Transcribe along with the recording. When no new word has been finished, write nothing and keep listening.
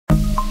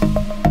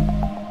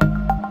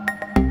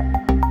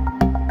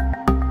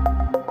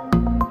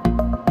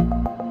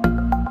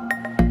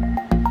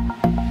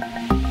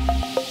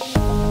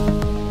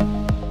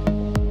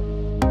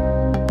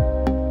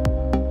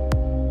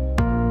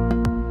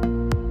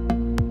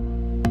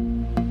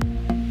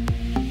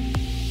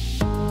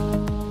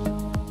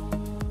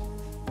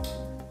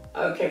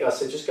Okay guys,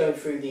 so just going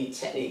through the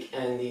technique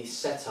and the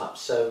setup.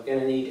 So we're going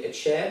to need a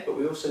chair, but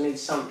we also need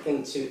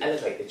something to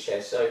elevate the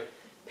chair. So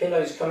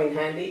pillows come in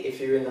handy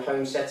if you're in the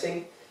home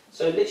setting.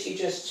 So literally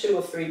just 2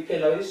 or 3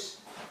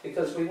 pillows,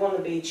 because we want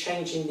to be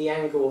changing the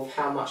angle of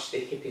how much the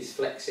hip is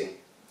flexing.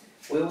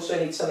 We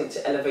also need something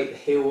to elevate the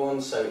heel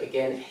on, so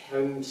again,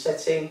 home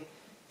setting.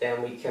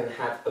 Then we can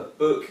have a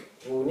book.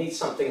 We'll need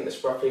something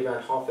that's roughly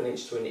around 1/2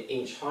 inch to 1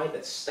 inch high,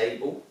 that's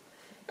stable.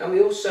 And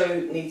we also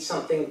need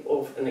something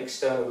of an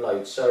external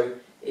load. So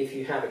if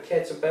you have a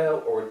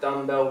kettlebell or a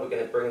dumbbell, we're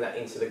going to bring that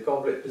into the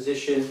goblet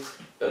position.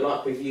 But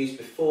like we've used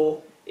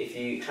before, if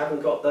you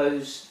haven't got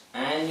those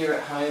and you're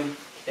at home,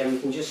 then we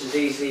can just as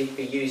easily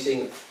be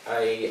using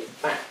a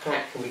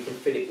backpack, and we can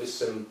fill it with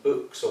some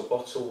books or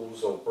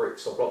bottles or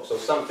bricks or blocks or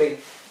something,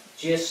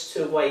 just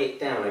to weigh it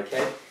down,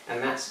 okay?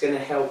 And that's going to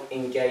help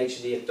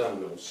engage the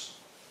abdominals.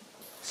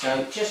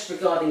 So just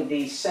regarding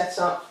the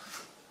setup,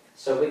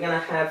 so we're going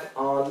to have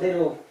our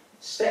little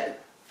step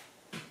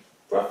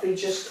roughly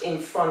just in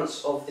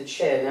front of the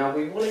chair. Now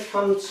we want to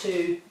come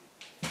to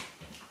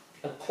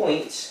a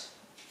point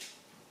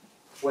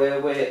where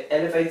we're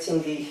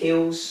elevating the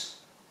heels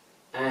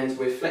and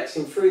we're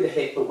flexing through the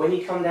hip, but when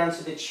you come down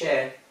to the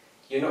chair,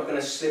 you're not going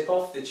to slip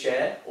off the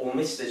chair or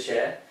miss the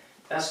chair.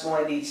 That's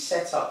why the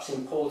setup's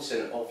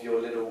important of your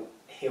little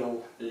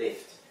heel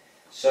lift.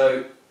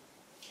 So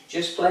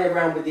just play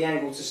around with the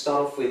angle to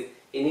start off with.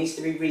 It needs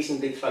to be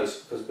reasonably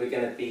close because we're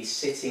going to be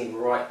sitting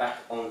right back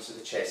onto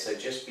the chair, so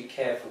just be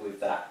careful with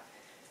that.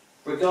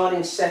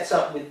 Regarding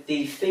setup with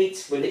the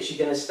feet, we're literally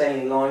going to stay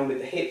in line with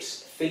the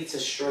hips. Feet are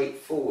straight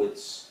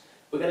forwards.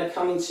 We're going to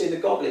come into the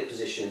goblet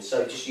position,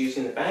 so just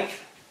using the bag.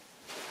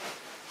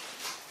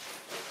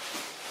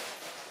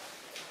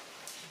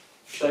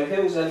 So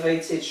heels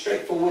elevated,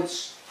 straight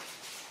forwards.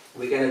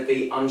 We're going to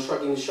be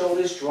unshrugging the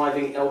shoulders,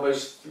 driving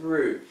elbows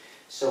through.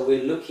 So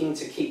we're looking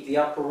to keep the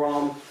upper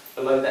arm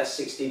below that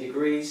 60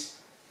 degrees.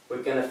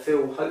 We're going to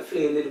feel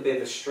hopefully a little bit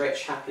of a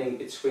stretch happening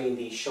between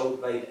the shoulder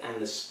blade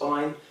and the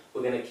spine.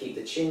 We're going to keep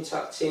the chin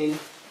tucked in,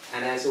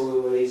 and as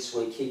always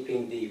we're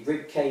keeping the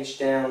rib cage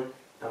down,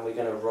 and we're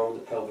going to roll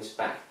the pelvis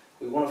back.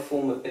 We want to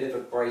form a bit of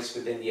a brace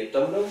within the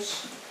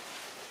abdominals.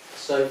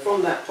 So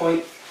from that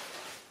point,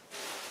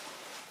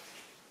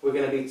 we're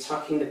going to be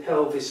tucking the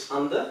pelvis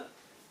under,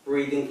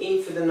 breathing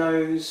in through the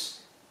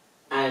nose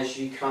as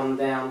you come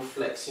down,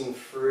 flexing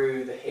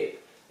through the hip.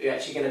 You're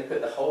actually going to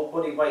put the whole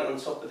body weight on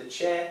top of the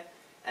chair,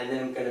 and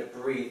then we're going to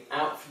breathe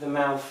out through the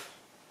mouth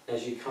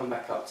as you come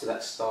back up to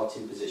that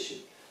starting position.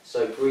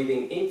 So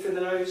breathing in through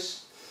the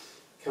nose,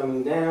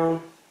 coming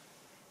down,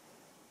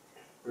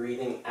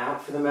 breathing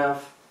out through the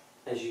mouth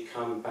as you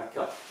come back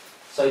up.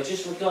 So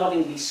just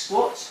regarding the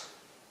squat,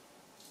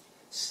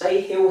 stay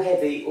heel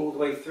heavy all the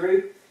way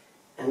through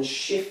and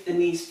shift the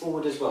knees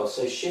forward as well.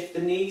 So shift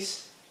the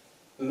knees,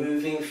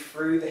 moving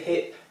through the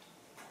hip,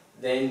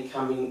 then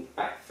coming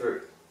back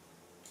through.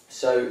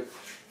 So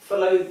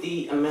follow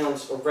the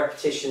amount of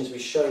repetitions we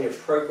show in your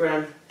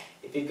program.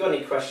 If you've got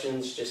any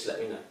questions, just let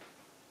me know.